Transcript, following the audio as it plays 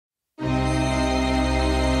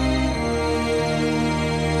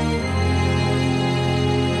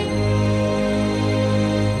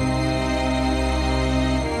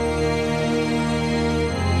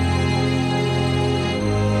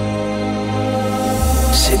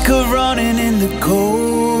Sick of running in the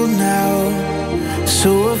cold now,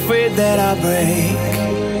 so afraid that I'll break.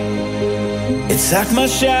 It's like my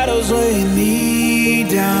shadow's weighing me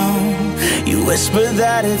down. You whisper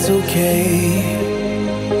that it's okay.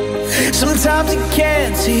 Sometimes you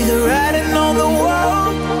can't see the writing on the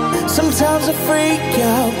wall. Sometimes I freak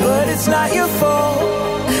out, but it's not your fault.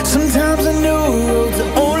 Sometimes a new road's the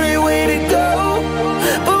only way to go,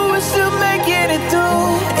 but we're still making it through.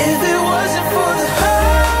 If it wasn't for the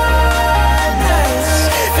hard nights,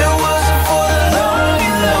 if it wasn't for the long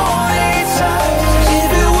and lonely times,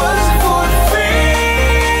 if it wasn't for the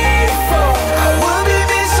free fall, I would be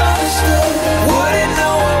misunderstood, wouldn't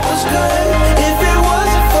know what was good. If it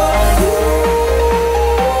wasn't for you,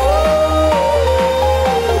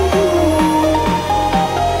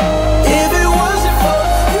 if it wasn't for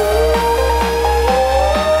you,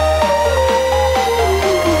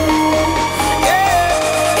 yeah,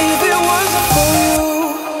 if it wasn't for you.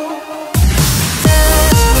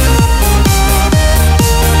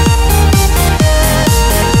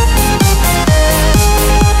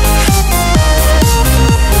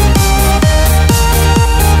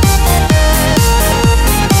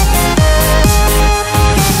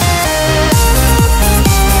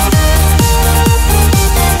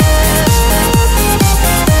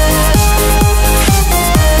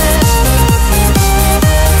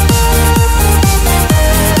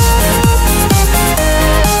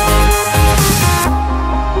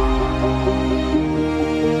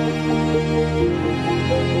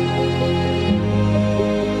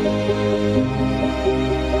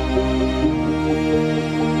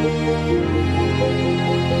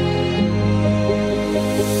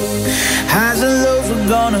 Highs and lows, we're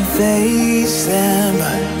gonna face them,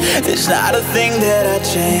 but there's not a thing that I'd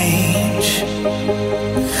change.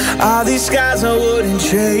 All these skies, I wouldn't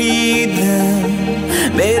trade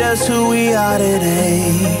them, made us who we are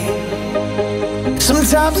today.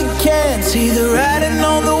 Sometimes you can't see the writing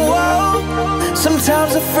on the wall.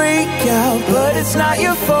 Sometimes I freak out, but it's not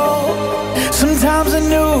your fault. Sometimes a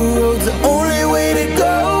new road's the only way to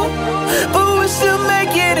go, but we're still making